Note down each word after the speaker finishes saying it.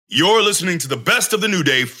You're listening to the best of the new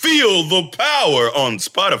day. Feel the power on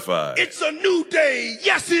Spotify. It's a new day.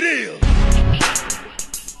 Yes, it is.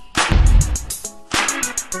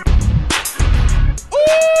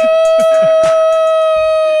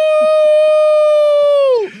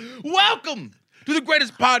 Welcome to the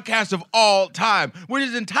greatest podcast of all time, which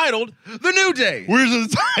is entitled The New Day. Which is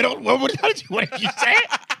entitled? How did you say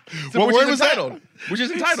it? So What word was that? Which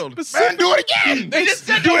is entitled. Man, do it again. They just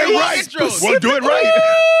said do it right. Intros. Well, do it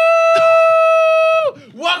right.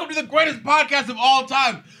 Welcome to the greatest podcast of all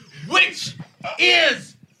time, which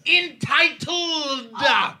is entitled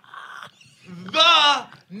The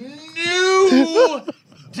New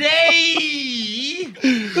Day.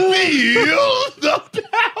 Feel the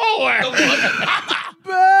power.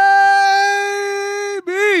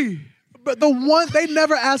 Baby. But they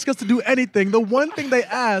never ask us to do anything. The one thing they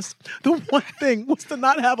asked, was to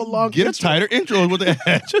not have a long Get a intro. tighter intro is what they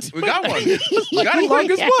had. We got one. We got The it.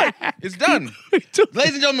 longest one. It's done.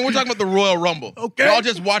 Ladies and gentlemen, we're talking about the Royal Rumble. Okay. Y'all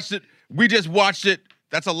just watched it. We just watched it.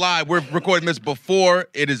 That's a lie. We're recording this before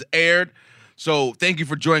it is aired. So thank you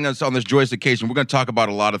for joining us on this joyous occasion. We're going to talk about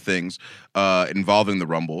a lot of things involving the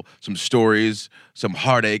Rumble, some stories, some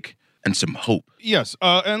heartache, and some hope. Yes,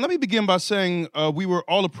 and let me begin by saying we were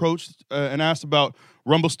all approached and asked about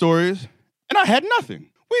Rumble stories, and I had nothing.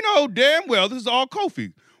 We know damn well this is all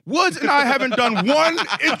Kofi. Woods and I haven't done one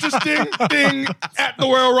interesting thing at the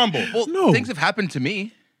Royal Rumble. Well, No. things have happened to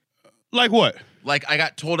me. Like what? Like, I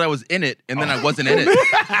got told I was in it, and then I wasn't in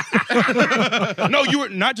it. No, you were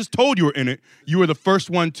not just told you were in it. You were the first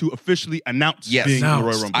one to officially announce Yes. being in the Royal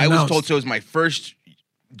Announced. Rumble. I was Announced. told so. It was my first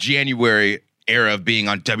January era of being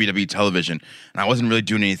on WWE television, and I wasn't really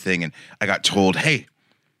doing anything, and I got told, hey,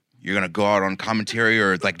 you're going to go out on commentary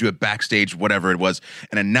or like do it backstage, whatever it was,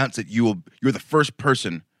 and announce that you're the first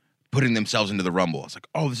person putting themselves into the Rumble. I was like,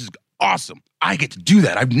 oh, this is awesome. I get to do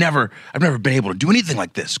that. I've never been able to do anything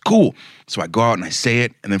like this. Cool. So I go out and I say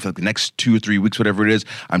it, and then for like the next 2 or 3 weeks, whatever it is,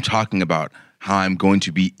 I'm talking about how I'm going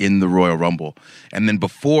to be in the Royal Rumble. And then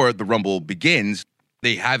before the Rumble begins,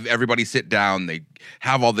 they have everybody sit down. They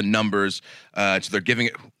have all the numbers. So they're giving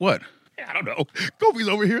it, what? I don't know. Kofi's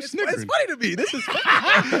over here snickering. It's funny to me. This is funny.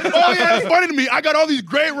 Oh, yeah, it's funny to me. I got all these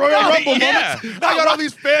great Royal Rumble yeah. moments. I got all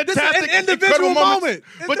these fantastic, an individual incredible moments.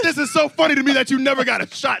 moment. But this is so funny to me that you never got a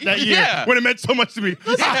shot that year Yeah. when it meant so much to me.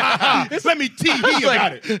 Let me tee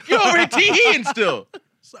about it. You're over here tee-heeing still.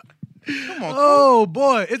 Come on. Oh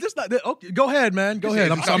boy, is this not? Okay, go ahead, man. Go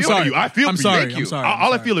ahead. I'm I feel sorry. for you. I feel I'm for you. sorry. Thank you. I'm sorry.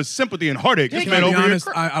 All I feel is sympathy and heartache. This To man be over honest,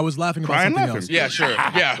 here. I was laughing about Crying, something laughing. else. Yeah, sure.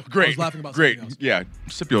 Yeah, great. I was laughing about great. something else. Yeah,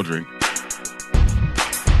 sip your drink.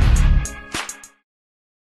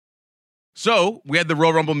 So we had the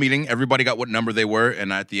Royal Rumble meeting. Everybody got what number they were,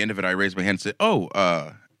 and at the end of it, I raised my hand and said, "Oh,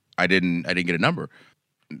 I didn't get a number."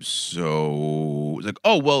 So it's like,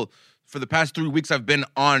 "Oh, well, for the past 3 weeks, I've been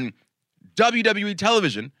on WWE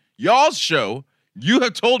television, y'all's show. You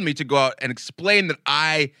have told me to go out and explain that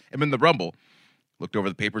I am in the Rumble." Looked over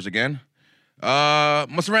the papers again. Must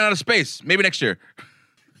have ran out of space. Maybe next year.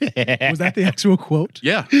 Was that the actual quote?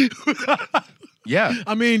 Yeah. Yeah.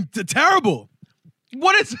 I mean, terrible.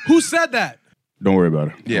 What is Who said that? Don't worry about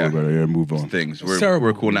it. Yeah. Don't worry about it. Yeah, move on. things? terrible.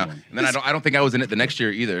 We're cool now. And then I don't think I was in it the next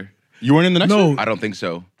year either. You weren't in the next No. one? I don't think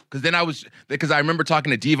so. Because I remember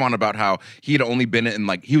talking to Devon about how he had only been in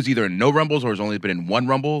he was either in no Rumbles or has only been in one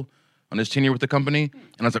Rumble on his tenure with the company.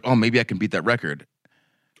 And I was like, oh, maybe I can beat that record.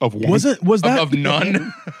 Of one? Was that Of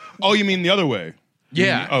none? Oh, you mean the other way?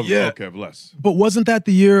 Yeah. Yeah. Okay, of less. But wasn't that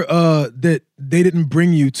the year that they didn't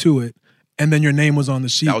bring you to it, and then your name was on the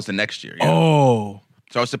sheet? That was the next year. Yeah. Oh.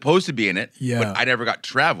 So I was supposed to be in it, Yeah. but I never got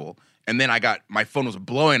travel. And then my phone was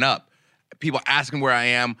blowing up. People asking where I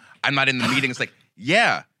am. I'm not in the meeting. It's like,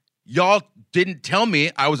 yeah, y'all didn't tell me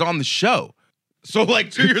I was on the show. So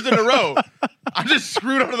 2 years in a row, I'm just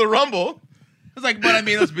screwed out of the Rumble. It's like, but I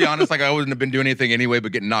mean, let's be honest. I wouldn't have been doing anything anyway,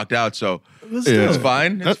 but getting knocked out. So it's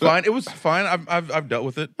fine. It's fine. It was fine. I've dealt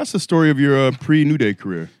with it. That's the story of your pre-New Day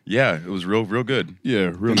career. Yeah, it was real good.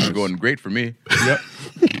 Yeah, real Things nice. are going great for me. Yep.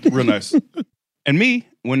 Real nice. And me,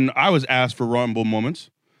 when I was asked for Rumble moments,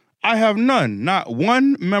 I have none. Not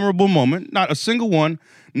one memorable moment. Not a single one.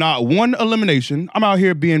 Not one elimination. I'm out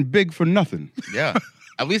here being big for nothing. Yeah.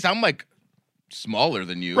 At least I'm smaller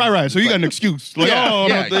than you. Right. So you got an excuse.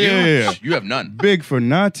 Yeah. You have none. Big for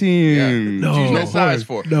nothing. Yeah. No. Choose no size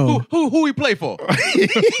for. No. Who we play for?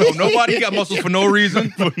 Oh, nobody got muscles for no reason.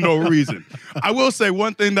 For no reason. I will say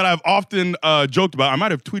one thing that I've often joked about, I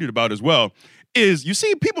might have tweeted about as well, is you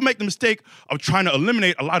see people make the mistake of trying to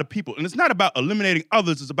eliminate a lot of people. And it's not about eliminating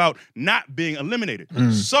others. It's about not being eliminated.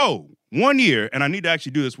 So 1 year, and I need to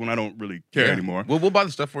actually do this when I don't really care anymore. We'll buy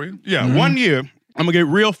the stuff for you. Yeah, 1 year, I'm gonna get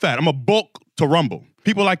real fat. I'm gonna bulk to Rumble.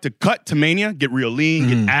 People like to cut to Mania, get real lean,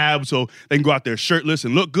 get abs so they can go out there shirtless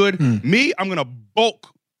and look good. Me, I'm gonna bulk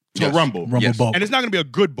to Rumble. Rumble bulk. And it's not gonna be a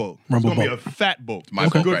good bulk. Rumble it's gonna bulk. be a fat bulk. My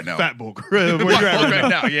bulk good right now. Fat bulk. Where you're at Right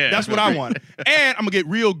now, yeah. That's what I want. And I'm gonna get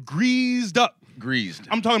real greased up. Greased.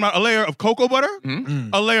 I'm talking about a layer of cocoa butter,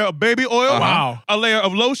 a layer of baby oil, Wow. a layer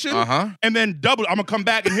of lotion, and then double. I'm gonna come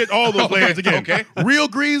back and hit all those layers again. Okay. Real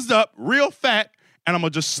greased up, real fat, and I'm gonna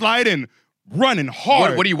just slide in, running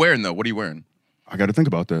hard. What are you wearing though? What are you wearing? I got to think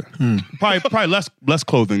about that. Probably less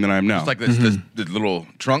clothing than I am now. It's like this the little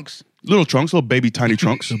trunks. Little trunks, little baby tiny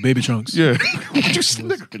trunks. So baby trunks. Yeah. You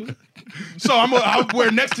snickered. So I'll wear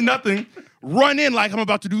next to nothing, run in like I'm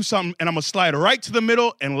about to do something, and I'm gonna slide right to the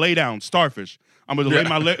middle and lay down, starfish. I'm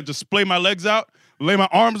gonna just splay my legs out, lay my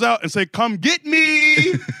arms out, and say, "Come get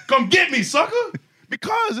me, come get me, sucker."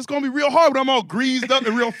 Because it's gonna be real hard when I'm all greased up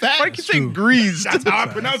and real fat. Why do you say greased? That's how I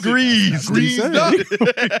pronounce Greased. it. Greased up.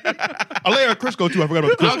 A layer of Crisco too. I forgot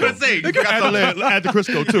about the Crisco. I was gonna say, you got add the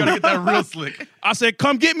Crisco too. Get that real slick. I said,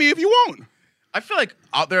 "Come get me if you want." I feel like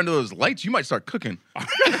out there under those lights, you might start cooking. I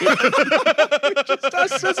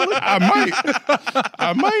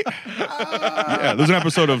might. Yeah, there's an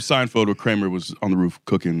episode of Seinfeld where Kramer was on the roof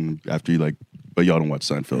cooking after he but y'all don't watch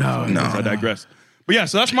Seinfeld. No. I digress. But yeah,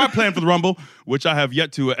 so that's my plan for the Rumble, which I have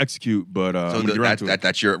yet to execute, but I'm gonna get around to it.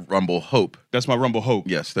 That's your Rumble hope. That's my Rumble hope.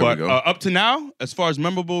 Yes, there we go. Up to now, as far as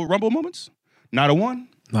memorable Rumble moments, not a one.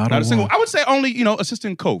 Not a a single. one. I would say only,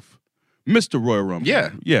 Assistant Kof. Mr. Royal Rumble.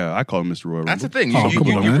 Yeah. Yeah, I call him Mr. Royal Rumble. That's the thing. Oh, come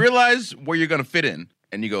on, You man. realize where you're gonna fit in,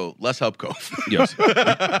 and you go, let's help Kof. Yes.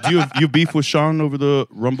 Do you beef with Sean over the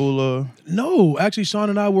Rumble? No, actually,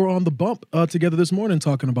 Sean and I were on the bump together this morning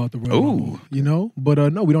talking about the Royal Rumble, But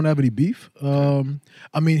no, we don't have any beef. I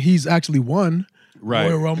mean, he's actually won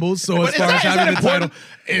Royal Rumbles, so as far as having the title,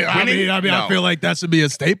 I feel like that should be a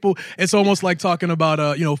staple. It's almost like talking about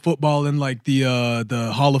football and like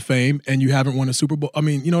the Hall of Fame, and you haven't won a Super Bowl. I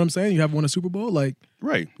mean, you know what I'm saying? You haven't won a Super Bowl, like.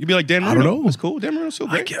 Right. You'd be like Dan Marino. I don't know. That's cool. Dan Marino's so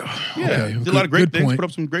great. Okay, Did a lot of great good things, point. put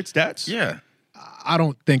up some great stats. Yeah. I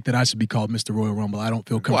don't think that I should be called Mr. Royal Rumble. I don't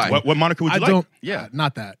feel comfortable. Why? What moniker would you I like? don't. Yeah.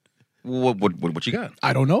 Not that. What you got?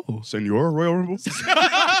 I don't know. Senor Royal Rumble? Senor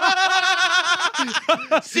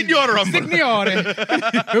Rumble.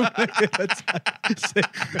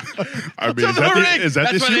 I mean, is that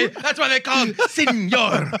that's this why year? that's why they call him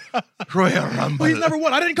Senor Royal Rumble. Well, he's never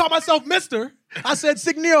won. I didn't call myself Mr. I said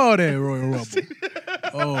Signore Royal Rumble.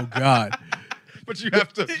 Oh, God. But you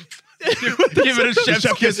have to give it a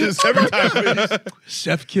chef's kisses every time.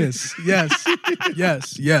 Chef kiss. Yes.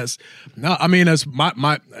 No, I mean, as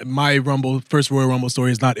my first Royal Rumble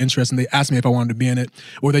story is not interesting. They asked me if I wanted to be in it,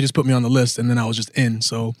 or they just put me on the list, and then I was just in.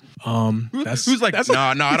 So, Who's like, no,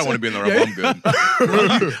 I don't want to be in the Rumble. I'm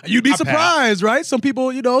good. You'd be surprised, right? Some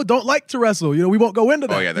people, don't like to wrestle. We won't go into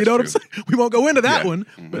that. Oh, yeah, that's you know true. what I'm saying? We won't go into that one.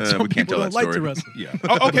 But we some can't people tell don't that like to story. wrestle. Yeah.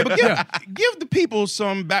 Okay, but give the people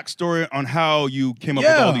some backstory on how you came up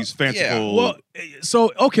with all these fanciful. Well,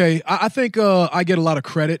 so okay, I think I get a lot of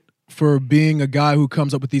credit for being a guy who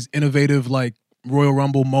comes up with these innovative like Royal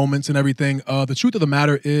Rumble moments and everything. The truth of the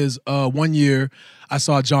matter is, one year I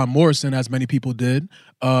saw John Morrison, as many people did,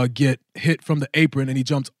 get hit from the apron, and he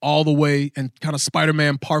jumped all the way and kind of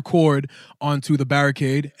Spider-Man parkoured onto the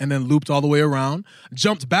barricade and then looped all the way around,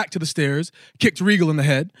 jumped back to the stairs, kicked Regal in the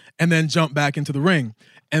head, and then jumped back into the ring.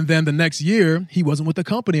 And then the next year, he wasn't with the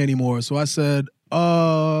company anymore. So I said,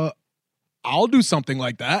 I'll do something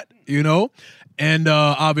like that, And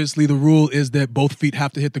obviously the rule is that both feet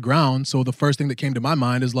have to hit the ground. So the first thing that came to my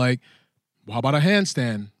mind is like, well, how about a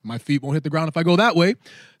handstand? My feet won't hit the ground if I go that way.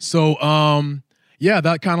 So,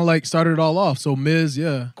 that kind of like started it all off. So Miz,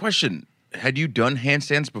 Question. Had you done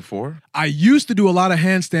handstands before? I used to do a lot of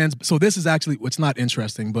handstands. So this is actually, it's not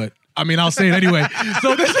interesting, but I mean, I'll say it anyway.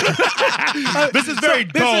 So this is very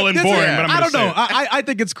dull and boring, but I don't know. I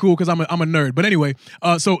think it's cool because I'm a nerd. But anyway,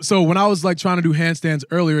 so when I was like trying to do handstands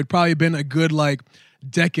earlier, it'd probably been a good like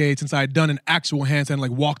decade since I had done an actual handstand,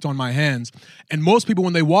 like walked on my hands. And most people,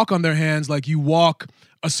 when they walk on their hands, like you walk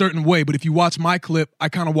a certain way. But if you watch my clip, I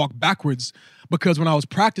kind of walk backwards because when I was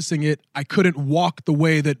practicing it, I couldn't walk the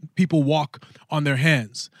way that people walk on their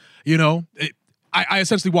hands. I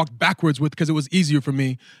essentially walked backwards because it was easier for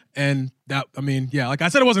me. And that, like I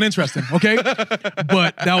said, it wasn't interesting, okay?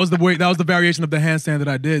 But that was the variation of the handstand that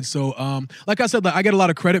I did. So, like I said, I get a lot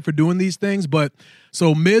of credit for doing these things, but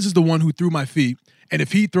so Miz is the one who threw my feet. And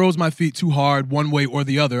if he throws my feet too hard one way or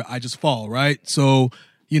the other, I just fall, right? So,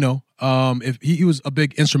 if he was a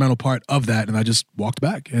big instrumental part of that, and I just walked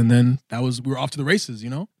back. And then we were off to the races,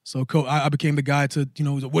 So I became the guy to,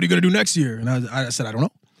 what are you going to do next year? And I said, I don't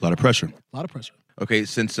know. A lot of pressure. A lot of pressure. Okay,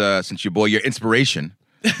 since your boy, your inspiration,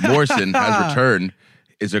 Morrison, has returned,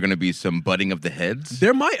 is there going to be some butting of the heads?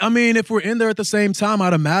 There might. I mean, if we're in there at the same time,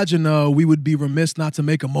 I'd imagine we would be remiss not to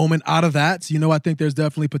make a moment out of that. You know, I think there's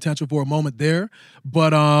definitely potential for a moment there.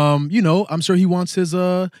 But you know, I'm sure he wants his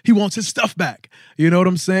stuff back. You know what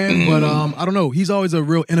I'm saying? But I don't know. He's always a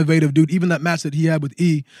real innovative dude. Even that match that he had with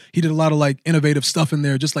E, he did a lot of like innovative stuff in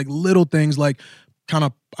there, just like little things like kind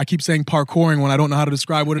of, I keep saying parkouring when I don't know how to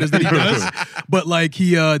describe what it is that he does. But like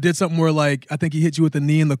he did something where like, I think he hit you with the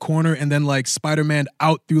knee in the corner and then like Spider-Man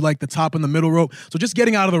out through like the top and the middle rope. So just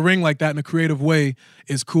getting out of the ring like that in a creative way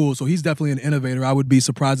is cool. So he's definitely an innovator. I would be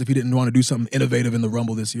surprised if he didn't want to do something innovative in the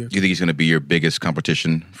Rumble this year. Do you think he's going to be your biggest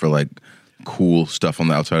competition for like cool stuff on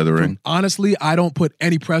the outside of the ring? Honestly, I don't put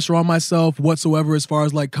any pressure on myself whatsoever as far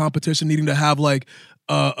as like competition needing to have like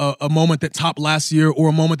a moment that topped last year or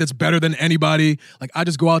a moment that's better than anybody. Like I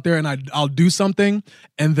just go out there and I'll do something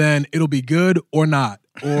and then it'll be good or not.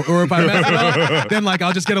 Or if I mess it up, then like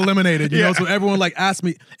I'll just get eliminated, you know? So everyone like asks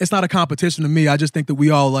me, it's not a competition to me. I just think that we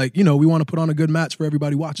all like, you know, we want to put on a good match for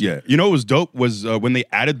everybody watching. Yeah. You know what was dope was when they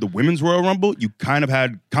added the women's Royal Rumble, you kind of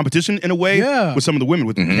had competition in a way with some of the women.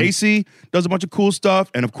 With Casey does a bunch of cool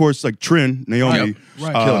stuff. And of course, like Trin, Naomi,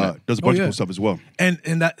 does a bunch of cool stuff as well. And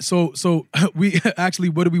that so we actually,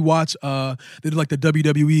 what did we watch? They did like the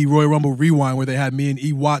WWE Royal Rumble Rewind where they had me and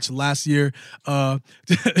E watch last year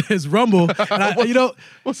his Rumble. And you know,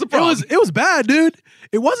 what's the problem? It was bad, dude.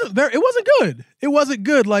 It wasn't good. It wasn't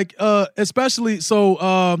good. Like especially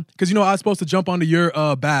so because you know I was supposed to jump onto your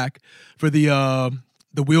back for the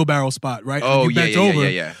wheelbarrow spot, right? Oh, and you bent over.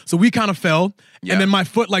 yeah. So we kind of fell, and then my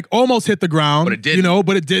foot like almost hit the ground. But it didn't. You know,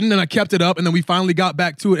 but it didn't, and I kept it up, and then we finally got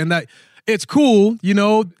back to it, and that it's cool, you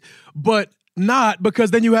know, but not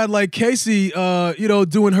because then you had like Casey, you know,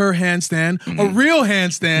 doing her handstand, a real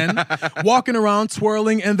handstand, walking around,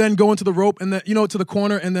 twirling, and then going to the rope and then, you know, to the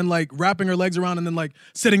corner and then like wrapping her legs around and then like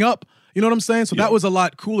sitting up. You know what I'm saying? So that was a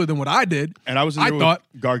lot cooler than what I did. And I was in there with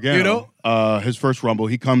Gargano, you know? His first Rumble.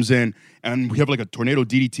 He comes in and we have like a tornado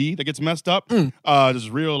DDT that gets messed up. Just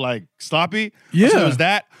real like sloppy. Yeah. So it was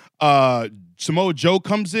that. Samoa Joe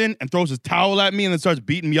comes in and throws his towel at me and then starts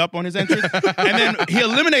beating me up on his entrance. And then he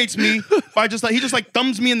eliminates me by just like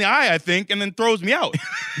thumbs me in the eye, I think, and then throws me out.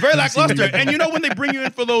 Very lackluster. And you know when they bring you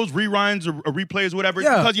in for those rewinds or replays or whatever,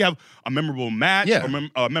 because you have a memorable match or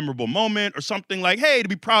a memorable moment or something like, hey, to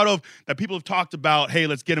be proud of that people have talked about, hey,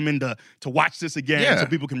 let's get them in to watch this again so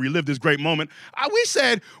people can relive this great moment. We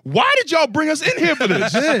said, why did y'all bring us in here for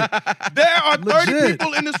this? There are 30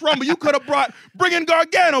 people in this Rumble. You could have bring in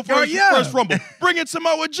Gargano for his first Rumble. Bring in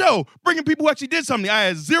Samoa Joe. Bring in people who actually did something. I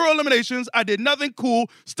had 0 eliminations. I did nothing cool.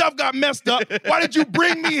 Stuff got messed up. Why did you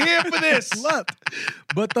bring me here for this?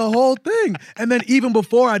 But the whole thing. And then even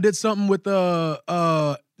before I did something with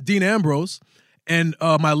Dean Ambrose and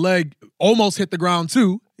my leg almost hit the ground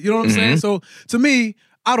too. You know what I'm saying? So to me,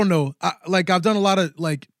 I don't know. I've done a lot of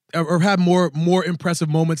like or had more impressive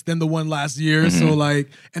moments than the one last year. So like,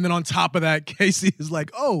 and then on top of that, Casey is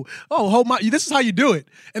like, hold my, this is how you do it.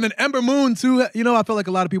 And then Ember Moon too. You know, I felt like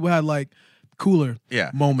a lot of people had like cooler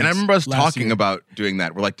moments. And I remember us talking about doing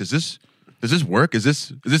that. We're like, does this work? Is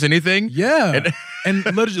this anything? Yeah. And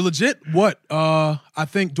legit, what? I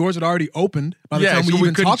think doors had already opened by the time we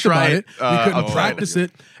even talked about it. We couldn't practice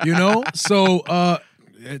it, you know? So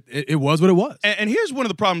it was what it was. And here's one of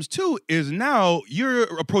the problems too, is now you're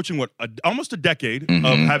approaching almost a decade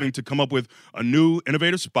of having to come up with a new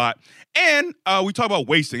innovative spot. And we talk about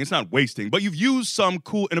wasting. It's not wasting, but you've used some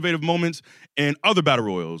cool innovative moments in other battle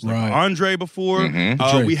royals. Like Andre before.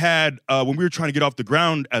 We had, when we were trying to get off the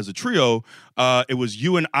ground as a trio, it was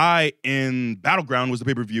you and I in Battleground was the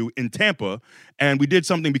pay-per-view in Tampa. And we did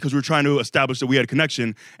something because we were trying to establish that we had a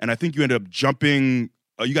connection. And I think you ended up jumping.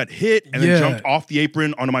 You got hit and then jumped off the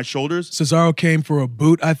apron onto my shoulders. Cesaro came for a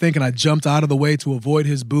boot, I think, and I jumped out of the way to avoid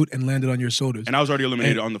his boot and landed on your shoulders. And I was already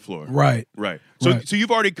eliminated on the floor. Right. So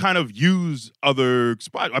you've already kind of used other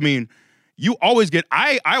spots. I mean, you always get,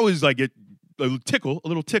 I always like get a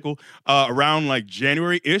little tickle around like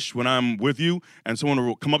January-ish when I'm with you and someone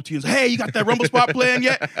will come up to you and say, hey, you got that Rumble spot planned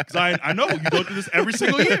yet? Because I know you go through this every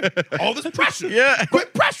single year. All this pressure.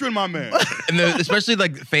 Quit pressuring my man. And especially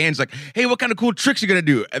like fans like, hey, what kind of cool tricks you going to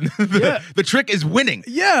do? And the trick is winning.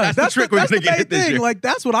 Yeah, that's the trick we're going to get this year. Like,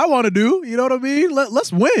 that's what I want to do. You know what I mean?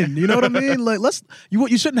 Let's win. You know what I mean? Like,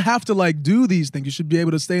 you shouldn't have to like do these things. You should be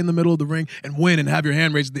able to stay in the middle of the ring and win and have your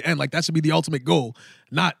hand raised at the end. Like, that should be the ultimate goal,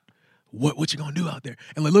 not what you gonna do out there?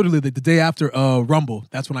 And like literally the day after Rumble,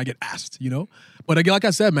 that's when I get asked, you know? But again, like I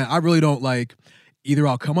said, man, I really don't like, either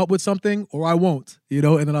I'll come up with something or I won't, and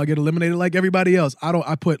then I'll get eliminated like everybody else.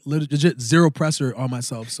 I put legit zero pressure on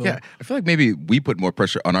myself. So Yeah, I feel like maybe we put more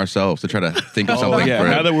pressure on ourselves to try to think of something. Yeah,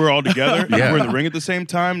 now that we're all together, Yeah. we're in the ring at the same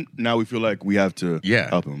time. Now we feel like we have to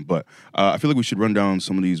help him. But I feel like we should run down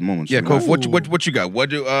some of these moments. Yeah, Kof, what you got? What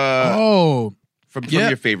do from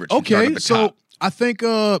your favorites? from starting Okay, at the so top? I think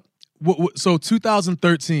so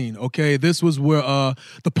 2013. Okay, this was where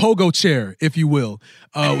the pogo chair, if you will,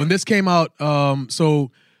 when this came out.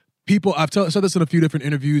 So people, I've said this in a few different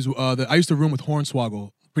interviews. That I used to room with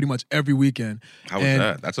Hornswoggle pretty much every weekend. How was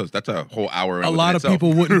that? That's a whole hour. A lot of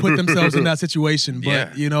people wouldn't put themselves in that situation,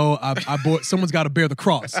 but Yeah. I bought. Someone's got to bear the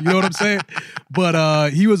cross. You know what I'm saying? But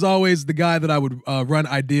he was always the guy that I would run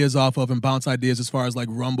ideas off of and bounce ideas as far as like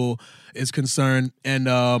Rumble is concerned. And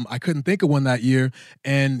I couldn't think of one that year.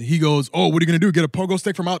 And he goes, "Oh, what are you gonna do? Get a pogo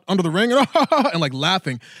stick from out under the ring?" and like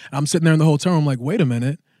laughing. And I'm sitting there in the hotel room, I'm like, wait a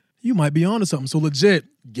minute. You might be onto something. So legit,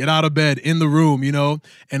 get out of bed in the room,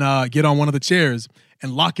 and get on one of the chairs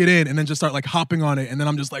and lock it in and then just start like hopping on it. And then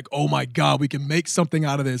I'm just like, oh my God, we can make something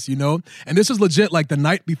out of this, And this is legit like the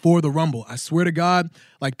night before the Rumble. I swear to God,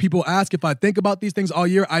 like people ask if I think about these things all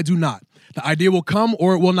year. I do not. The idea will come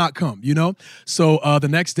or it will not come, So the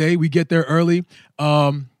next day we get there early,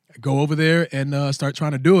 go over there and start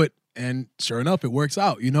trying to do it. And sure enough, it works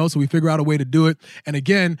out, So we figure out a way to do it. And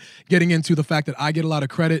again, getting into the fact that I get a lot of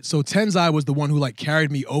credit. So Tenzai was the one who like carried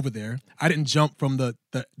me over there. I didn't jump from the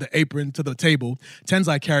apron to the table.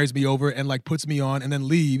 Tenzai carries me over and like puts me on and then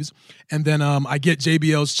leaves. And then I get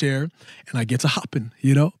JBL's chair and I get to hopping,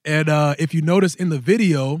 And if you notice in the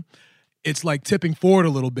video, it's like tipping forward a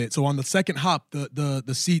little bit. So on the second hop,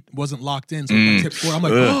 the seat wasn't locked in. So it like, tips forward. I'm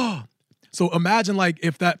like, oh. So imagine like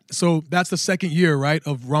so that's the second year, right,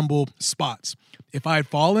 of Rumble spots. If I had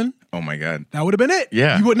fallen, oh my God, that would have been it.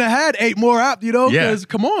 Yeah. You wouldn't have had 8 more out, Yeah. because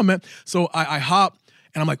come on, man. So I hop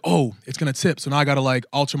and I'm like, oh, it's going to tip. So now I got to like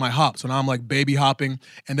alter my hop. So now I'm like baby hopping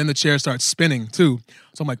and then the chair starts spinning too.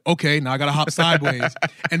 So I'm like, okay, now I got to hop sideways.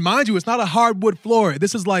 And mind you, it's not a hardwood floor.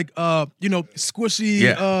 This is like,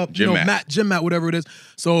 squishy, gym mat, whatever it is.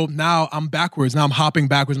 So now I'm backwards. Now I'm hopping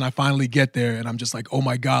backwards and I finally get there. And I'm just like, oh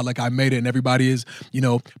my God, like I made it. And everybody is,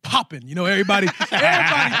 popping, everybody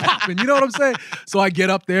popping. You know what I'm saying? So I get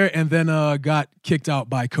up there and then got kicked out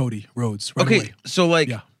by Cody Rhodes right away. So like,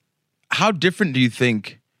 Yeah. how different do you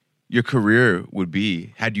think your career would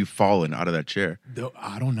be had you fallen out of that chair?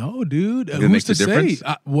 I don't know, dude. it Who's make to the difference?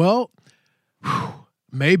 say?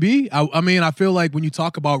 Maybe. I mean, I feel like when you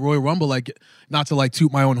talk about Royal Rumble, like not to like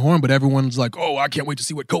toot my own horn, but everyone's like, "Oh, I can't wait to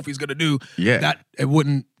see what Kofi's gonna do." Yeah. That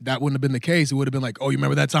wouldn't have been the case. It would have been like, "Oh, you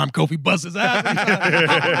remember that time Kofi bust his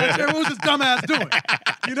ass? What was this dumbass doing?"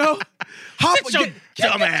 Sit your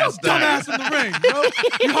dumbass in the ring.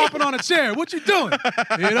 You hopping on a chair. What you doing?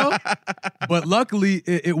 But luckily,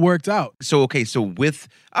 it worked out. So with,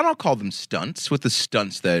 I don't call them stunts, with the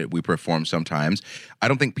stunts that we perform sometimes, I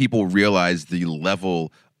don't think people realize the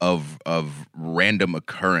level of random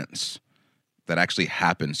occurrence that actually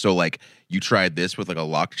happens. So like you tried this with like a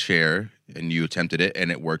locked chair and you attempted it and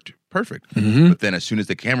it worked perfect. Mm-hmm. But then as soon as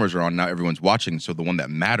the cameras are on, now everyone's watching. So the one that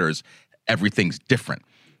matters, everything's different.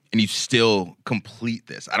 And you still complete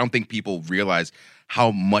this. I don't think people realize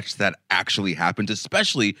how much that actually happens,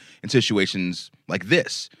 especially in situations like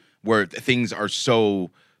this, where things are so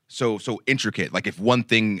intricate. Like if one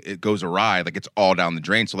thing it goes awry, like it's all down the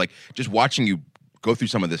drain. So like just watching you go through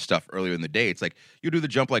some of this stuff earlier in the day, it's like you do the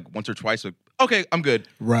jump like once or twice, like, okay, I'm good.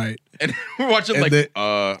 Right. And we're watching And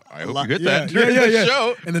I hope you hit that during the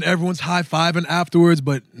show. And then everyone's high-fiving afterwards,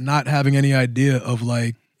 but not having any idea of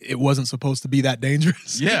like, it wasn't supposed to be that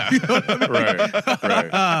dangerous. Yeah. You know what I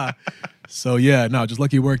mean? Right. So yeah, no, just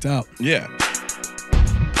lucky it worked out. Yeah.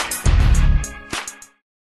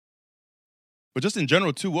 But just in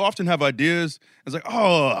general, too, we'll often have ideas. It's like,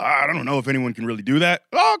 oh, I don't know if anyone can really do that.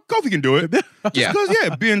 Oh, Kofi can do it. Just Yeah.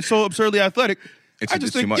 because, being so absurdly athletic. It's I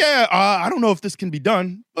just too think, much. I don't know if this can be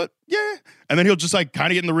done, but yeah. And then he'll just like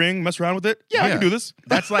kind of get in the ring, mess around with it. Yeah, I Yeah. can do this.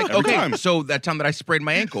 That's like, Every okay, time. so that time that I sprained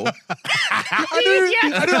my ankle. I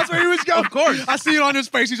knew that's where he was going. Of course. I see it on his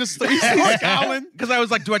face. He's scowling. Because I was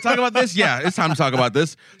like, do I talk about this? Yeah, it's time to talk about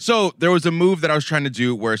this. So there was a move that I was trying to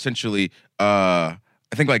do where essentially, I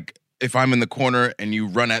think like if I'm in the corner and you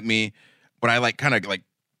run at me, but I like kind of like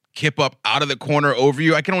kip up out of the corner over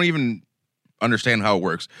you, I can't even understand how it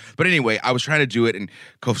works. But anyway, I was trying to do it and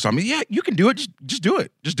Kofi saw me, yeah, you can do it. Just do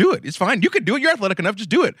it. Just do it. It's fine. You can do it. You're athletic enough. Just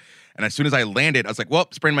do it. And as soon as I landed, I was like, well,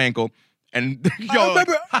 sprained my ankle. And I y'all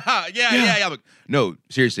remember- yeah. I'm like, no,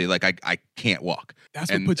 seriously, like I can't walk. That's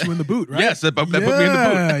And- what put you in the boot, right? Yes, that put me in the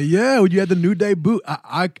boot. Yeah, when you had the New Day boot.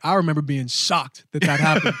 I remember being shocked that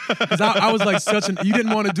happened. Because I was like you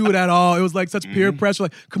didn't want to do it at all. It was like such peer pressure.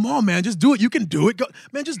 Like, come on, man, just do it. You can do it. Go,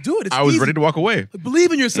 man, just do it. It's I was easy. ready to walk away.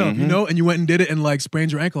 Believe in yourself, you know? And you went and did it and like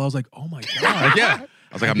sprained your ankle. I was like, oh my God. Yeah.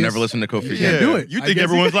 I was like, I'm never listening to Kofi You again. can't do it. You I think guess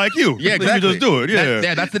everyone's like you. Yeah, You exactly. just do it.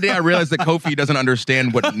 Yeah. That's the day I realized that Kofi doesn't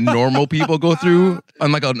understand what normal people go through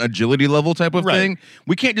on like an agility level type of Right. thing.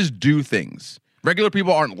 We can't just do things. Regular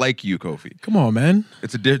people aren't like you, Kofi. Come on, man.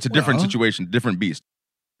 It's a different Well. situation, different beast.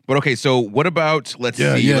 But okay, so what about let's see.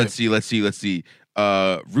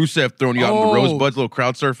 Rusev throwing you out in the Oh. rosebuds, little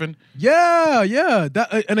crowd surfing. Yeah.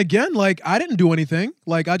 That and again, like I didn't do anything.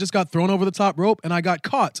 Like I just got thrown over the top rope and I got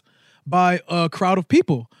caught by a crowd of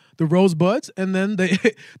people, the Rosebuds, and then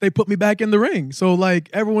they put me back in the ring. So like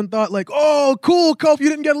everyone thought like, oh, cool, Kofi, you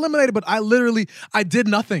didn't get eliminated, but I did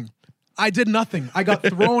nothing. I got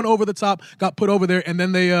thrown over the top, got put over there, and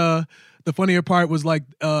then they the funnier part was like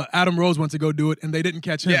Adam Rose went to go do it and they didn't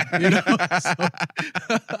catch him. Yeah. You know?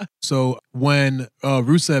 So when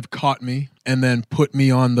Rusev caught me and then put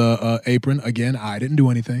me on the apron, again, I didn't do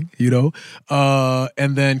anything, you know?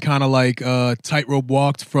 And then kind of like tightrope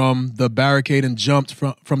walked from the barricade and jumped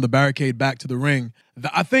from the barricade back to the ring.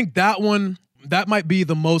 I think that might be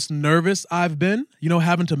the most nervous I've been, you know,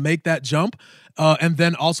 having to make that jump. And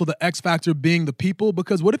then also the X factor being the people,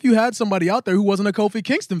 because what if you had somebody out there who wasn't a Kofi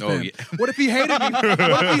Kingston fan? yeah. What if he hated me?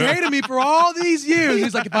 What if he hated me for all these years?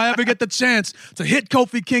 He's like, if I ever get the chance to hit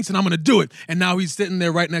Kofi Kingston, I'm going to do it. And now he's sitting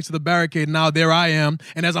there right next to the barricade. Now there I am.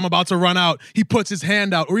 And as I'm about to run out, he puts his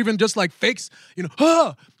hand out or even just like fakes, you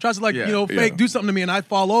know, tries to like, Yeah, you know, fake, do something to me. And I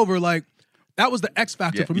fall over like, that was the X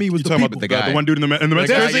factor Yeah, for me was You the talking people. about guy. the one dude in the Mets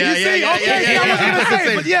guy, jersey? yeah, You see? yeah, Okay, yeah, I wasn't gonna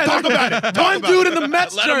say it, but yeah, Talk about it. Talk one about dude it. in the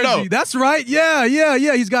Mets Let him know. jersey. That's right. Yeah.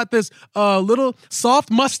 He's got this little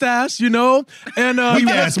soft mustache, you know, and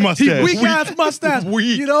Weak-ass mustache. weak-ass mustache,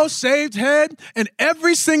 Weak. you know, shaved head, and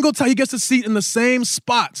every single time he gets a seat in the same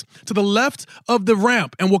spot to the left of the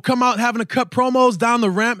ramp, and we'll come out having to cut promos down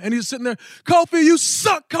the ramp, and he's sitting there, Kofi, you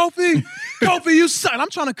suck, Kofi, Kofi, you suck. And I'm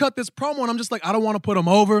trying to cut this promo, and I'm just like, I don't want to put him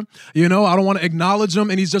over, you know, I don't want to acknowledge him,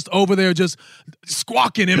 and he's just over there just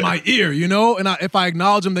squawking in my ear, you know, and if I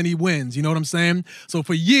acknowledge him, then he wins, you know what I'm saying? So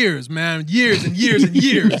for years, man, years and years and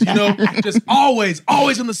years, you know, just always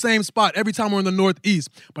in the same spot every time we're in the Northeast,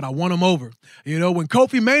 but I won him over. You know, when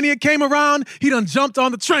Kofi Mania came around, he done jumped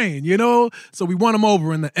on the train, you know, so we won him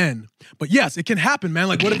over in the end. But yes, it can happen, man.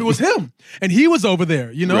 Like, what if it was him and he was over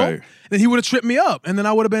there, you know? Right. Then he would have tripped me up, and then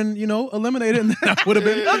I would have been, you know, eliminated, and then I would have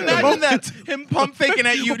been. Imagine that, him pump faking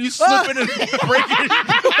at you, and you slipping and breaking.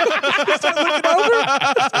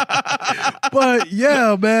 But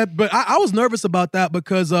yeah, man. But I was nervous about that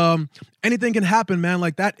because anything can happen, man.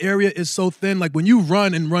 Like that area is so thin. Like when you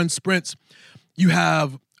run sprints, you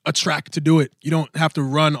have a track to do it. You don't have to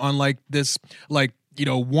run on like this, like, you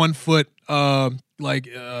know, 1 foot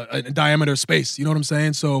diameter space. You know what I'm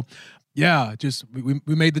saying? So yeah, just we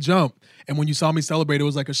made the jump. And when you saw me celebrate, it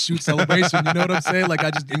was like a shoot celebration. You know what I'm saying? Like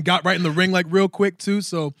I just and got right in the ring like real quick too.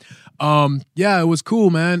 So yeah, it was cool,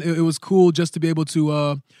 man. It was cool just to be able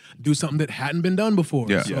to do something that hadn't been done before.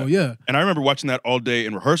 Yeah. So yeah. And I remember watching that all day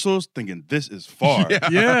in rehearsals thinking, this is far.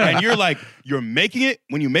 Yeah. And you're like, you're making it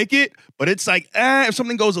when you make it, but it's like, if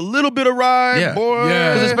something goes a little bit awry, Yeah. boy.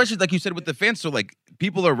 Yeah. Because especially like you said with the fans, so like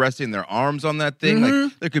people are resting their arms on that thing.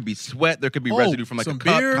 Like there could be sweat, there could be residue from like a some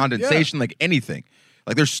cup, beer. condensation, like anything.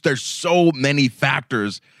 Like there's so many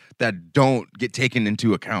factors that don't get taken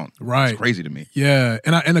into account. Right. It's crazy to me. Yeah,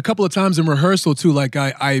 and a couple of times in rehearsal too, like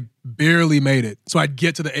I barely made it. So I'd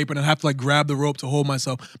get to the apron and have to like grab the rope to hold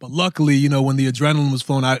myself. But luckily, you know, when the adrenaline was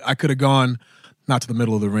flowing, I could have gone not to the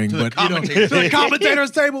middle of the ring, but you know, to the commentator's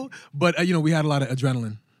table. But you know, we had a lot of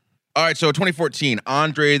adrenaline. All right, so 2014,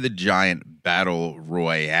 Andre the Giant Battle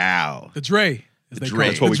Royale. The Dre. As The they Dre. call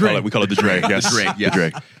it. That's what we call it. We call it the Dre. Yes. The Dre, yes. The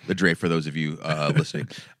Dre. The Dre for those of you listening.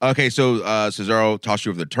 Okay, so Cesaro tossed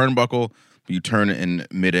you over the turnbuckle, but you turn in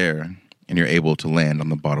midair and you're able to land on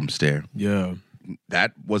the bottom stair. Yeah.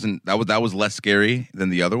 That was less scary than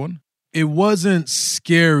the other one? It wasn't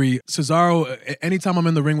scary. Cesaro, anytime I'm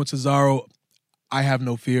in the ring with Cesaro, I have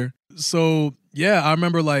no fear. So yeah, I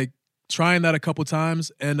remember like trying that a couple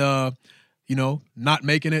times and you know, not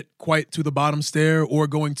making it quite to the bottom stair or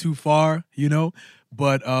going too far, you know.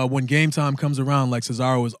 But when game time comes around, like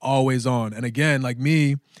Cesaro is always on. And again, like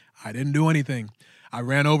me, I didn't do anything. I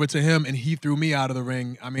ran over to him and he threw me out of the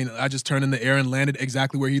ring. I mean, I just turned in the air and landed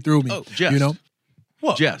exactly where he threw me. Oh, just. You know?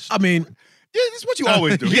 Well, Just. I mean, Yeah, this is what you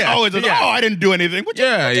always do. He Yeah, always does, yeah. oh, I didn't do anything. What you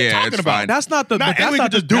talking it's about? fine. That's not the. Not But that's anyone not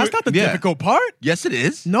can the. just do That's it. not the Yeah. difficult part. Yes, it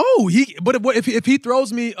is. No, but if he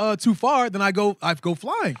throws me too far, then I go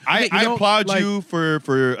flying. I You know, applaud like, you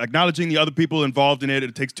for acknowledging the other people involved in it.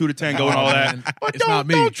 It takes 2 to tango and all that. man. But It's not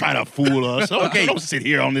me. don't try to fool us. Okay. Don't sit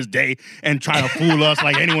here on this day and try to fool us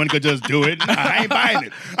like anyone could just do it. Nah, I ain't buying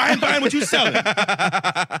it. I ain't buying what you selling.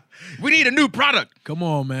 We need a new product. Come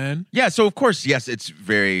on, man. Yeah, so of course, yes, it's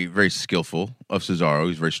very, very skillful of Cesaro.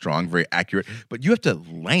 He's very strong, very accurate, but you have to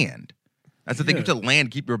land. That's the thing. You have to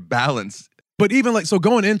land, keep your balance. But even like so,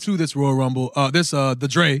 going into this Royal Rumble, the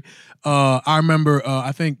Dre, I remember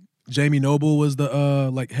I think Jamie Noble was the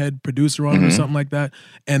like head producer on it or something like that,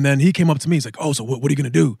 and then he came up to me. He's like, "Oh, so what are you gonna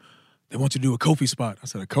do? They want you to do a Kofi spot." I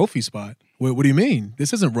said, "A Kofi spot? What do you mean?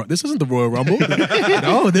 This isn't the Royal Rumble. No,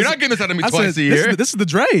 You're not getting this out of me twice a year. This is the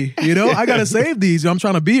Dre. You know, I gotta save these. I'm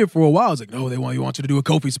trying to be here for a while." It's like, "No, they want you to do a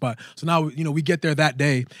Kofi spot." So now we get there that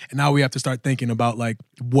day, and now we have to start thinking about like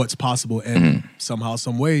what's possible, and somehow,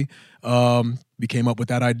 some way, we came up with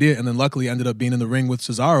that idea, and then luckily ended up being in the ring with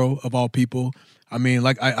Cesaro of all people. I mean,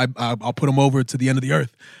 like I'll put him over to the end of the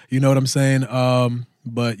earth. You know what I'm saying?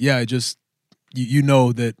 But yeah, it just. You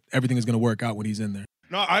know that everything is going to work out when he's in there.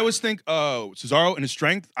 No, I always think Cesaro and his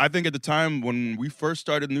strength. I think at the time when we first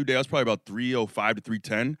started New Day, I was probably about 305 to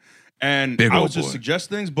 310. And Big I old would just boy. suggest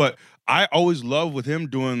things, but I always love with him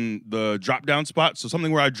doing the drop down spot. So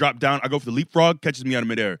something where I drop down, I go for the leapfrog, catches me out of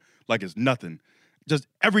midair like it's nothing. Just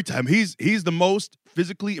every time. He's the most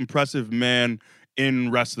physically impressive man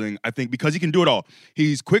in wrestling, I think, because he can do it all.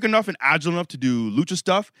 He's quick enough and agile enough to do lucha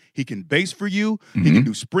stuff. He can base for you. He can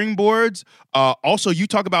do springboards. Also, you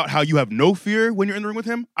talk about how you have no fear when you're in the ring with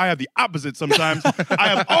him. I have the opposite sometimes. I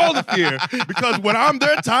have all the fear because when I'm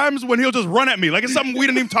there, times when he'll just run at me. Like it's something we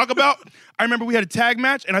didn't even talk about. I remember we had a tag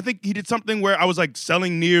match, and I think he did something where I was like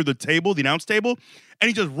selling near the table, the announce table, and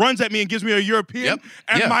he just runs at me and gives me a European. Yep.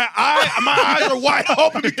 And Yeah. my eyes are wide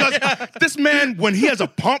open because this man, when he has a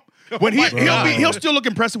pump, when he'll still look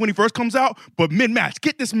impressive when he first comes out, but mid-match,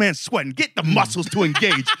 get this man sweating, get the muscles to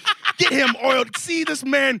engage, get him oiled. See this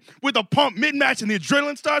man with a pump mid-match and the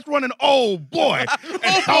adrenaline starts running. Oh boy.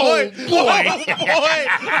 And oh boy.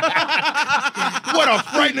 What a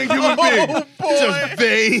frightening human being. Just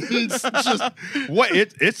veins. Just what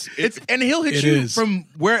it's And he'll hit It you is. from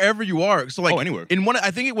wherever you are. So like anywhere. in one,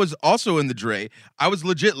 I think it was also in the Dre. I was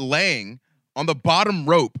legit laying on the bottom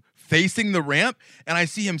rope, facing the ramp, and I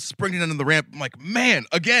see him springing into the ramp. I'm like, man,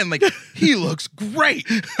 again, like he looks great.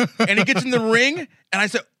 And he gets in the ring, and I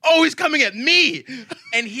said, oh, he's coming at me.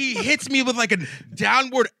 And he hits me with like a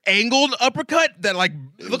downward angled uppercut that like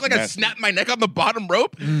looked like I Nasty. snapped my neck on the bottom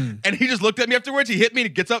rope. And he just looked at me afterwards. He hit me and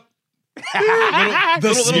he gets up. The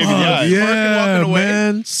little smug, smug. yeah, Walking away.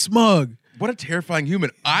 man, smug. What a terrifying human.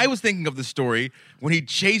 I was thinking of the story when he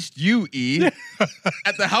chased you, E,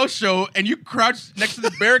 at the house show, and you crouched next to the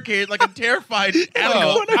barricade like a terrified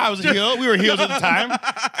animal. I was a heel. We were heels at the time.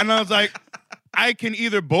 And I was like, I can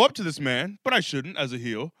either bow up to this man, but I shouldn't as a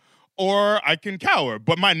heel, or I can cower.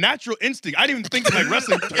 But my natural instinct, I didn't even think like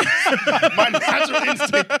wrestling terms. My natural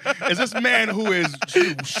instinct is this man who is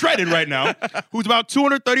shredded right now, who's about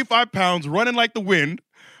 235 pounds, running like the wind.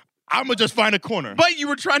 I'm going to just find a corner. But you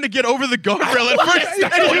were trying to get over the guardrail at first,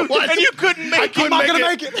 and you couldn't make it. I'm not gonna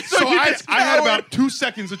make it. So you I just had cowered. about 2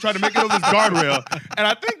 seconds to try to make it over this guardrail. And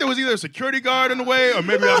I think there was either a security guard in the way or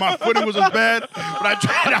maybe my footing was as bad. But I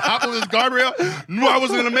tried to hop over this guardrail, knew I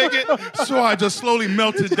wasn't gonna make it. So I just slowly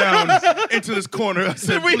melted down into this corner. I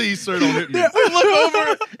said, please, sir, don't hit me. We look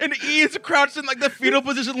over, and E is crouched in like the fetal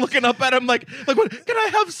position, looking up at him, like what? Can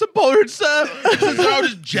I have some boards, sir? So I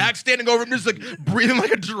was just Jack standing over him, just like breathing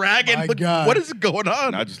like a dragon. My Like, God. what is going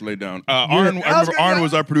on? I just laid down. Arn, I remember Arn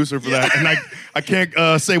was our producer for that. And I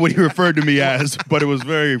can't say what he referred to me as, but it was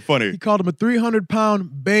very funny. He called him a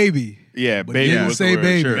 300-pound baby. Yeah, But baby he didn't was say the word.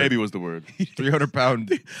 baby. Sure. Baby was the word. 300-pound.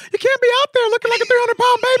 You can't be out there looking like a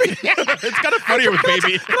 300-pound baby. It's kind of funnier with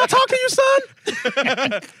baby. Can I talk to you, son?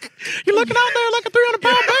 You're looking out there like a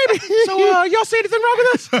 300-pound baby. So, y'all see anything wrong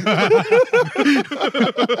with this?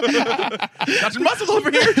 Got some muscle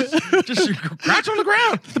over here. Just crouch on the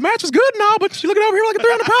ground. The match is good now, but you're looking over here like a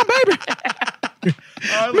 300-pound baby.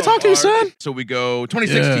 Let me talk to you, son. So we go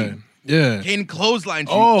 2016. Yeah. Kane clotheslines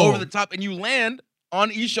you Oh. over the top, and you land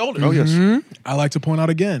on E's shoulder. Oh, yes. I like to point out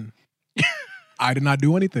again, I did not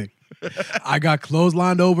do anything. I got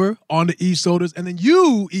clotheslined over onto E's shoulders, and then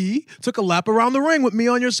you, E, took a lap around the ring with me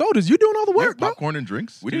on your shoulders. You doing all the work, bro. Popcorn and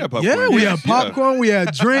drinks. We did have popcorn. Yeah, we Yes, had popcorn, we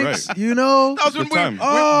had drinks, Right. you know. That was when Good we time.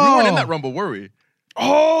 weren't in Oh. that Rumble, were we?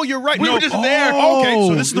 Oh, you're right. We were just there. Okay,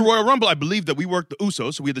 so Oh. this is the Royal Rumble. I believe that we worked the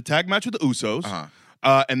Usos. So we had the tag match with the Usos. Uh-huh.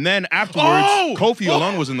 And then afterwards, Kofi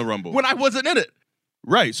alone was in the Rumble. When I wasn't in it.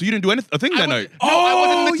 Right, so you didn't do a thing that night. No, I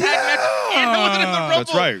wasn't in the tag match and I wasn't in the Rumble.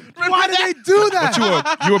 That's right. Why did they do that?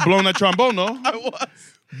 But you were blowing that trombone, no? I was.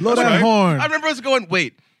 Blow that right. horn. I remember us going,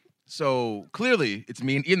 wait, so clearly it's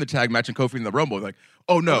me in the tag match and Kofi in the Rumble. Like,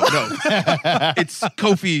 oh, no. It's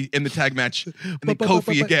Kofi in the tag match and then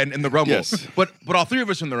Kofi again in the Rumble. Yes. But all three of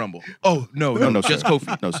us in the Rumble. Oh, no, just sir.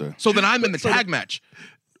 Kofi. No, sir. So then I'm in the tag match.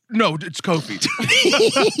 No, it's Kofi.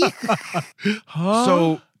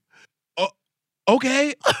 So,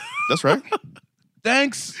 okay, That's right.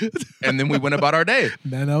 thanks. And then we went about our day.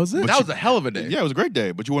 Man, that was it. That was a hell of a day. Yeah, it was a great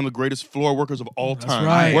day, but you're one of the greatest floor workers of all time.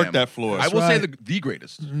 right. You worked that floor. I will say right. the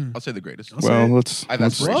greatest. I'll say the greatest. well, let's. I have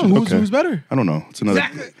let's aspirations. Well, okay. who's better? I don't know. It's another.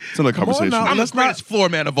 Exactly. It's another Come on conversation. now. I'm the Let's not- greatest floor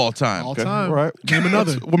man of all time. All Okay, time. all right. Name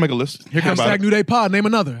another. We'll make a list. Here comes Hashtag New Day Pod. Name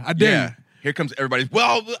another. I dare you. Here comes everybody's.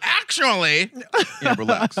 Well, actually, yeah,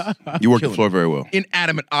 relax. You worked the Killing floor it. very well.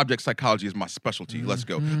 Inanimate object psychology is my specialty. Let's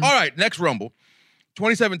go. All right, next Rumble,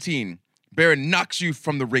 2017. Baron knocks you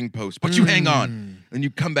from the ring post, but you hang on, and you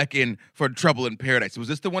come back in for Trouble in Paradise. Was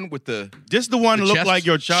this the one with the? This the one The looked chest like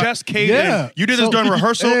your shot? chest caved Yeah. in. You did this So- during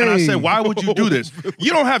rehearsal, and I Hey. said, "Why would you do this?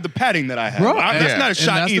 You don't have the padding that I have. Bro, That's yeah. not a And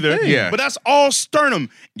shot that's the either. thing. Yeah. But that's all sternum.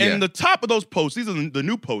 Yeah. And the top of those posts, these are the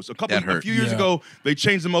new posts. That hurt. A few years Yeah. ago, they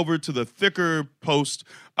changed them over to the thicker post,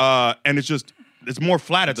 and it's more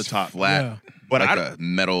flat at the top. Flat, Yeah. But like I- a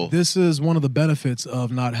metal. This is one of the benefits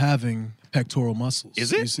of not having pectoral muscles.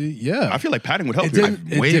 Is it? You see? Yeah. I feel like padding would help it you.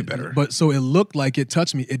 didn't, way it did, better. But so it looked like it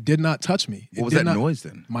touched me. It did not touch me. It What was did that not- noise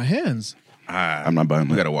then? My hands. I'm not buying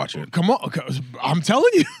We that. gotta watch it. Come on. I'm telling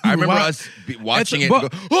you. I remember Wow. us watching it. But-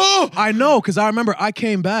 And go, oh, I know, because I remember I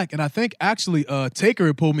came back and I think actually Taker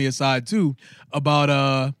had pulled me aside too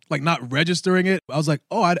about like not registering it. I was like,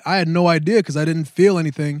 oh, I had no idea because I didn't feel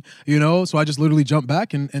anything, you know? So I just literally jumped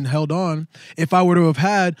back and held on. If I were to have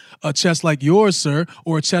had a chest like yours, sir,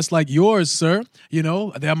 or a chest like yours, sir, you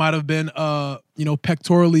know, that might have been, you know,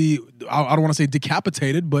 pectorally, I don't want to say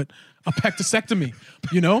decapitated, but a pectosectomy,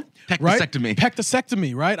 you know? Right? Pectosectomy.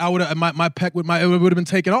 Pectosectomy, right? I would have, my pec would have been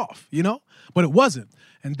taken off, you know? But it wasn't.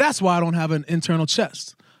 And that's why I don't have an internal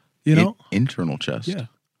chest, you know? internal chest. Yeah.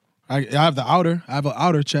 I have the outer. I have an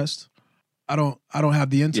outer chest. I don't have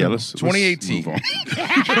the Yeah, internal. let's 2018. move on.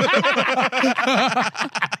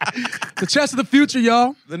 The chest of the future,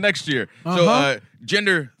 y'all. The next year. So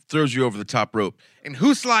gender throws you over the top rope. And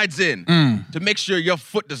who slides in to make sure your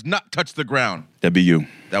foot does not touch the ground? That'd be you.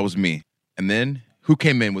 That was me. And then who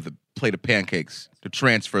came in with a plate of pancakes to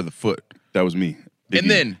transfer the foot? That was me. Big And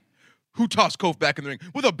you. then who tossed Kof back in the ring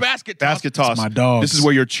with a basket toss? basket toss. my dogs. This is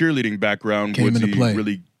where your cheerleading background Came into play.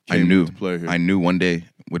 really I came knew. into play here. I knew one day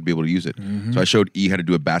would be able to use it. So I showed E how to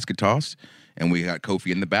do a basket toss, and we got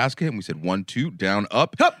Kofi in the basket, and we said 1, 2, down,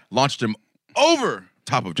 up, launched him over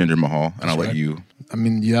top of Jinder Mahal, and I'll let right. you. I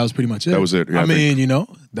mean, yeah, that was pretty much it. That was it, yeah, I I think. mean, you know,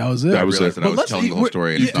 that was it. That was realized it. that I was let's telling the whole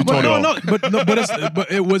story, and it's not but, my no, fault.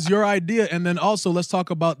 but it was your idea, and then also let's talk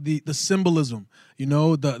about the symbolism. You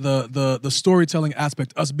know, the storytelling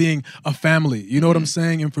aspect, us being a family. You know what I'm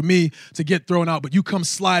saying? And for me to get thrown out, but you come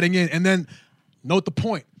sliding in, and then note the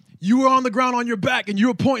point. You were on the ground on your back, and you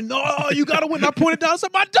were pointing. No, you gotta win. I pointed down. I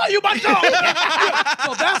said, "My dog, you my dog."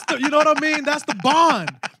 So that's the, you know what I mean? That's the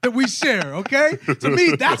bond that we share. Okay, to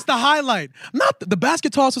me, that's the highlight. Not the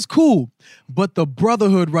basket toss is cool, but the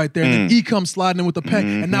brotherhood right there. And then E comes sliding in with the pen,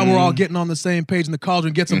 and now we're all getting on the same page, and the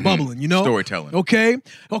cauldron gets them bubbling. You know, Storytelling. Okay,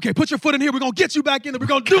 put your foot in here. We're gonna get you back in there. We're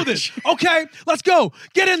gonna do this. Okay, let's go.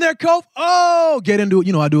 Get in there, Kof. Oh, get into it.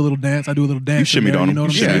 You know, I do a little dance. You shimmied there, on you him. know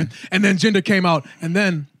what I'm You saying? shimmied. And then Jinder came out, and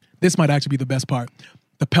then this might actually be the best part.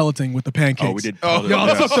 The pelleting with the pancakes. Oh, we did. Oh, Y'all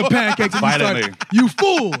yes. took the pancakes and Violently. you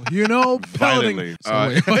fool, you know? Pelleting. Violently.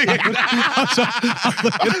 So wait.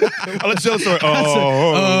 I'll let you tell the story.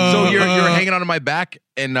 So you're hanging onto my back,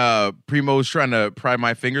 and Primo's trying to pry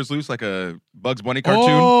my fingers loose like a Bugs Bunny cartoon.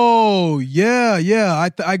 Oh, yeah.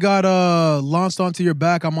 I got launched onto your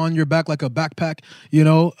back. I'm on your back like a backpack, you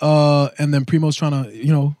know? And then Primo's trying to,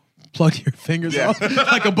 you know, plug your fingers off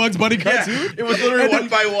like a Bugs Bunny cartoon. It was literally And one then-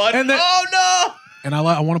 by one. and then- oh no! And I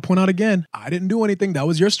want to point out again, I didn't do anything. That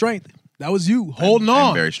was your strength. That was you holding on.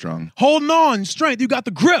 I'm very strong. Holding on, strength. You got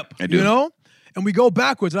the grip. I do. You know? And we go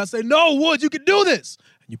backwards. And I say, no, Woods, you can do this.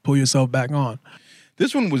 And you pull yourself back on.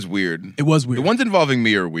 This one was weird. It was weird. The ones involving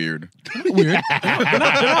me are weird. Weird. They're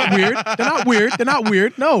not weird. They're not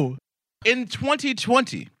weird. No. In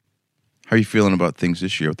 2020, how are you feeling about things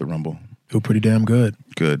this year with the Rumble? Feel pretty damn good.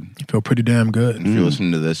 Good. Feel pretty damn good. If you're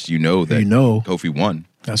listening to this, you know that You know. Kofi won.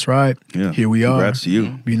 That's right. Yeah. Here we are. Congrats to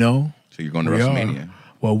you. You know? So you're going to We WrestleMania. are.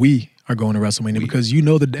 Well, we are going to WrestleMania because you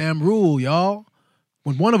know the damn rule, y'all.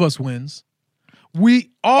 When one of us wins,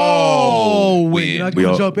 We all win. win. You're not We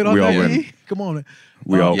gonna all- jump in on we all that? win. E? Come on.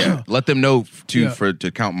 We all Yeah, let them know too Yeah.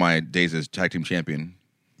 to count my days as tag team champion.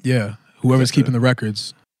 Yeah. Whoever's keeping the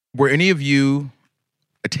records. Were any of you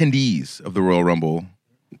attendees of the Royal Rumble?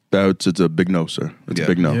 It's a big no, sir. It's Yeah. a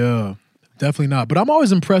big no. Yeah. Definitely not. But I'm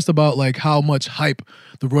always impressed about like how much hype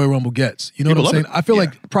the Royal Rumble gets. You know People what I'm love saying? I feel Yeah.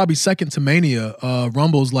 like probably second to Mania,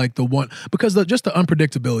 Rumble's like the one because just the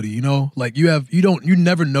unpredictability, you know? Like you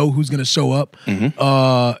never know who's gonna show up.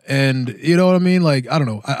 And you know what I mean? Like, I don't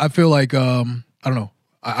know. I feel like I don't know.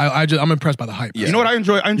 I'm impressed by the hype. Yeah. You know what I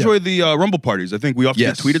enjoy? I enjoy the Rumble parties. I think we often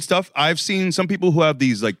Yes. get tweeted stuff. I've seen some people who have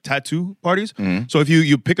these like tattoo parties. So if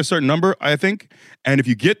you pick a certain number, I think, and if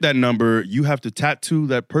you get that number, you have to tattoo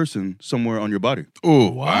that person somewhere on your body.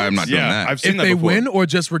 Ooh, I'm not doing that. I've seen If that they before. win or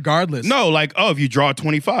just regardless. No, like, if you draw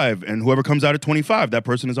 25 and whoever comes out at 25, that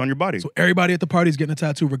person is on your body. So everybody at the party is getting a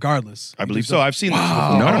tattoo regardless. I believe so. I've seen this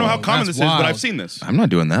Wow. before. I don't know how No, common that's this is, but wild. I've seen this. I'm not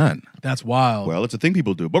doing that. That's wild. Well, it's a thing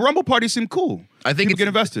people do. But Rumble parties seem cool. I think People it's get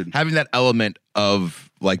invested. having that element of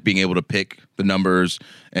like being able to pick the numbers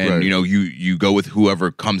and Right. you go with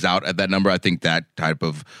whoever comes out at that number. I think that type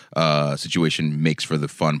of situation makes for the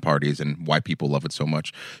fun parties and why people love it so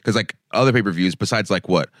much. Because like other pay-per-views, besides like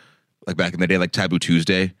back in the day, like Taboo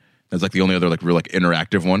Tuesday, that's like the only other like real like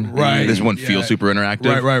interactive one. Right. This one Yeah. feels super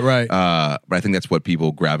interactive. Right. But I think that's what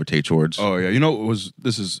people gravitate towards. Oh yeah, you know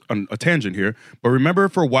this is a tangent here, but remember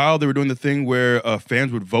for a while they were doing the thing where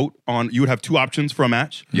fans would vote on. You would have two options for a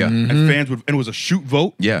match. Yeah. and fans would, and it was a shoot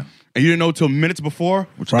vote. Yeah. and you didn't know until minutes before,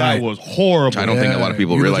 which Right. that was horrible. I don't think a lot of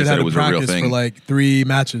people You realize legit had that it to was a real practice thing. for like 3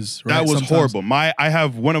 matches. Right? That was Sometimes. horrible. I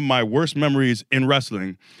have one of my worst memories in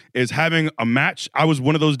wrestling is having a match. I was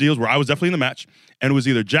one of those deals where I was definitely in the match, and it was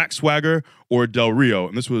either Jack Swagger or Del Rio,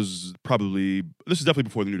 and this is definitely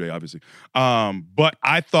before the New Day, obviously. But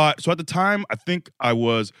I thought so at the time. I think I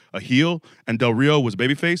was a heel, and Del Rio was a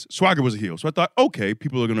babyface. Swagger was a heel, so I thought, okay,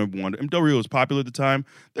 people are gonna want. And Del Rio was popular at the time;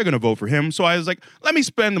 they're gonna vote for him. So I was like, let me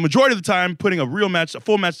spend the majority of the time putting a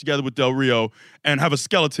full match together with Del Rio, and have a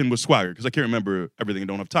skeleton with Swagger because I can't remember everything and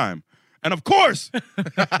don't have time. And of course,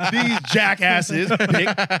 these jackasses pick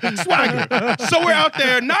Swagger. So we're out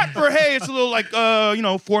there, not for, hey, it's a little like,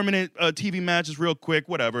 4-minute TV match, it's real quick,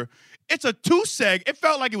 whatever. It's a 2-seg. It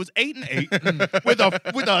felt like it was 8 and 8 with a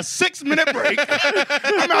 6-minute break.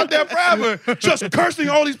 I'm out there forever just cursing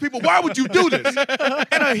all these people. Why would you do this?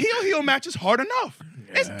 And a heel match is hard enough.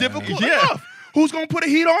 It's difficult enough. Who's gonna put a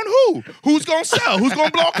heat on who? Who's gonna sell? Who's gonna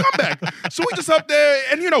blow a comeback? So we just up there,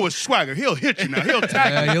 and with Swagger, he'll hit you now. He'll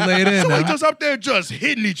tag you. You lay it in. So we now. just up there just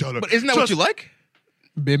hitting each other. But isn't that what you like?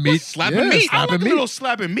 Big meat. Slapping meat. I like Slapping a meat. little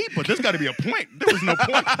slapping meat, but there's got to be a point. There was no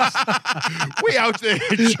point. We out there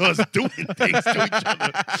just doing things to each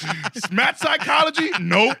other. Match psychology?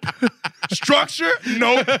 Nope. Structure?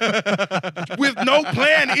 Nope. With no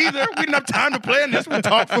plan either. We didn't have time to plan this. We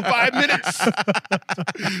talked for 5 minutes.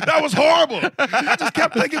 That was horrible. I just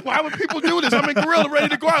kept thinking, why would people do this? I'm in Gorilla ready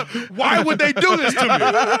to go out. Why would they do this to me?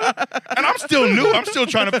 And I'm still new. I'm still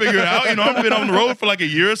trying to figure it out. I've been on the road for like a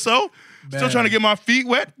year or so. Still trying to get my feet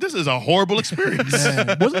wet. This is a horrible experience.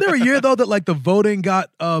 Man. Wasn't there a year though that like the voting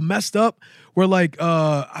got messed up? Where like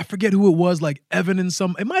I forget who it was, like Evan and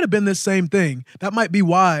it might have been this same thing. That might be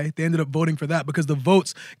why they ended up voting for that because the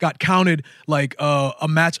votes got counted like a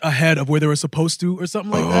match ahead of where they were supposed to or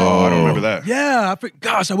something like that. Oh, I don't remember that. Yeah,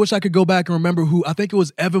 gosh, I wish I could go back and remember who. I think it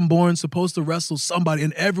was Evan Bourne supposed to wrestle somebody,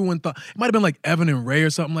 and everyone thought it might have been like Evan and Ray or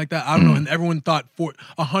something like that. I don't know, and everyone thought for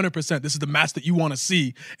 100% this is the match that you want to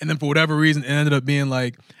see, and then for whatever reason it ended up being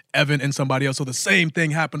like Evan and somebody else. So the same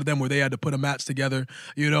thing happened to them where they had to put a match together,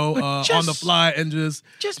 on the fly and just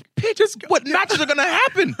what matches are gonna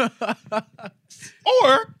happen.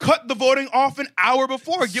 Or cut the voting off an hour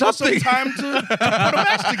before. Give us some Something. time to put a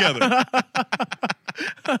match together.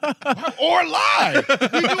 Or lie.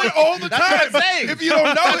 We do it all the time. what I'm saying. If you don't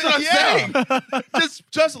know That's it, what I'm yeah.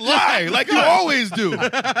 Just lie like you always do.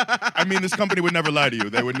 I mean, this company would never lie to you.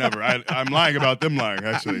 They would never. I'm lying about them lying,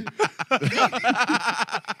 actually.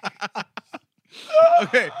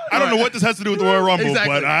 Okay. I don't know what this has to do with the Royal Rumble,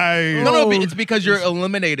 Exactly. but I... No, it's because you're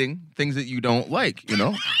eliminating things that you don't like, That's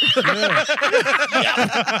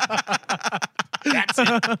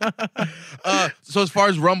it. So as far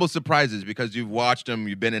as Rumble surprises, because you've watched them,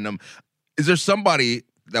 you've been in them, is there somebody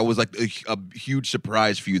that was like a huge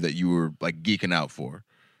surprise for you that you were like geeking out for?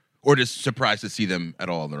 Or just surprised to see them at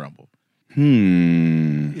all in the Rumble?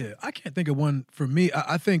 Yeah, I can't think of one for me.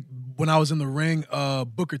 I think when I was in the ring,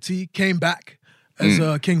 Booker T came back as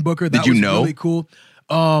King Booker. That Did you was know? really cool.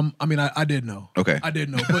 I mean, I did know. Okay. I did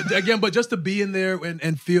know. But again, just to be in there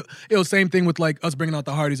and feel, same thing with like us bringing out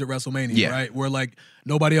the Hardys at WrestleMania, right? Where like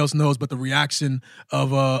nobody else knows, but the reaction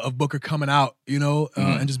of Booker coming out,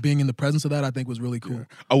 and just being in the presence of that, I think was really cool.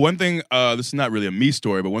 One thing, this is not really a me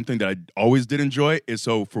story, but one thing that I always did enjoy is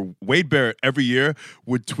for Wade Barrett every year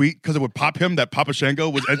would tweet, because it would pop him that Papa Shango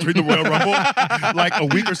was entering the Royal Rumble like a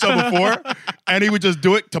week or so before, and he would just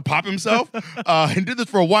do it to pop himself. He did this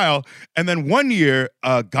for a while, and then one year,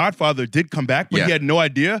 Godfather did come back, but he had no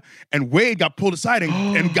idea, and Wade got pulled aside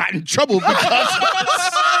and got in trouble because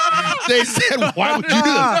they said, "Why would you do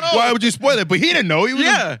this? Why would you spoil it?" But he didn't know. He was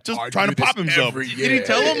just trying to pop himself. Did he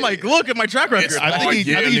tell him, like, look at my track record? I think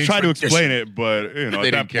he tried to explain it, but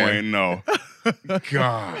at that point, no.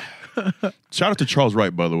 God. Shout out to Charles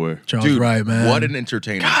Wright, by the way. Charles Wright, man. What an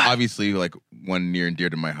entertainer. Obviously, like, one near and dear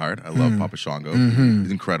to my heart. I love Papa Shango.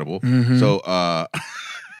 He's incredible. So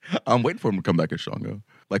I'm waiting for him to come back as Shango.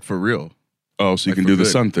 Like, for real. Oh, so you can do the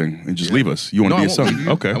son thing and just leave us. You want to be a son?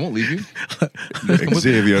 Okay. I won't leave you.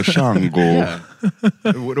 Xavier Shango. Yeah.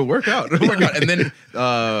 It'll work out. It'll work out. And then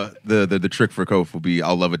the trick for Kof will be,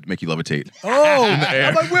 I'll make you levitate. Oh,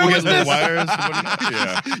 I'm like, where was this? Wires,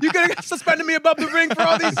 yeah. You could have suspended me above the ring for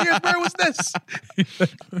all these years. Where was this?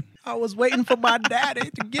 I was waiting for my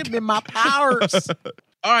daddy to give me my powers.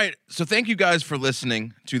 All right. So thank you guys for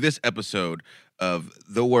listening to this episode of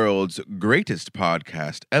the world's greatest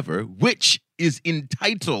podcast ever, which is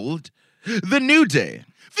entitled The New Day.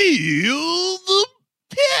 Feel the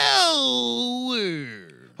power.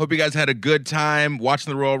 Hope you guys had a good time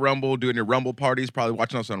watching the Royal Rumble, doing your Rumble parties, probably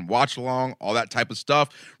watching us on Watch Along, all that type of stuff.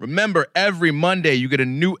 Remember, every Monday you get a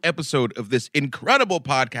new episode of this incredible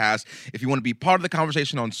podcast. If you want to be part of the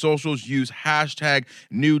conversation on socials, use hashtag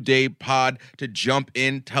NewDayPod to jump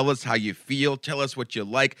in. Tell us how you feel. Tell us what you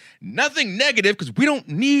like. Nothing negative, because we don't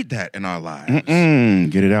need that in our lives.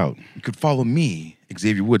 Get it out. You could follow me,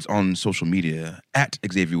 Xavier Woods, on social media at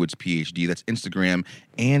Xavier Woods PhD. That's Instagram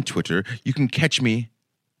and Twitter. You can catch me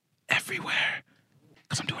everywhere,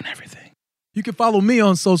 because I'm doing everything. You can follow me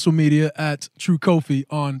on social media at True Kofi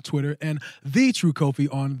on Twitter and The True Kofi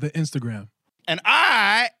on the Instagram. And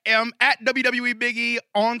I am at WWE Biggie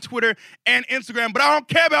on Twitter and Instagram, but I don't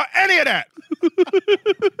care about any of that.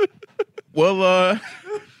 Well,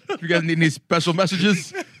 if you guys need any special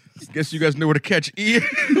messages, guess you guys know where to catch Ian.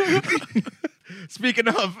 Speaking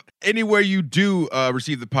of, anywhere you do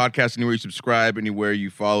receive the podcast, anywhere you subscribe, anywhere you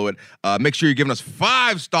follow it, make sure you're giving us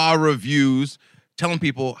 5-star reviews, telling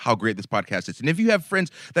people how great this podcast is. And if you have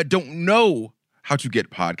friends that don't know how to get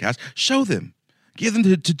podcasts, show them. Give them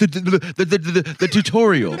the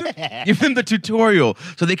tutorial. Give them the tutorial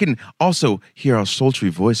so they can also hear our sultry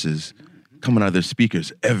voices coming out of their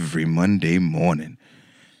speakers every Monday morning.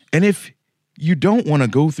 And if you don't want to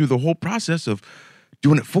go through the whole process of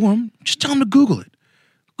doing it for them, just tell them to Google it.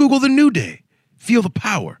 Google The New Day. Feel the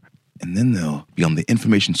power. And then they'll be on the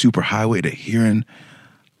information superhighway to hearing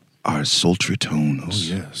our sultry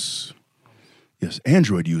tones. Oh, yes. Yes,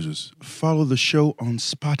 Android users, follow the show on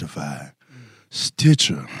Spotify,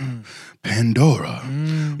 Stitcher, Pandora,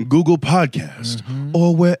 Google Podcasts,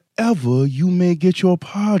 or wherever you may get your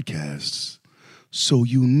podcasts, so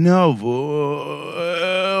you never,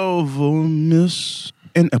 ever miss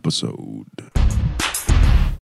an episode.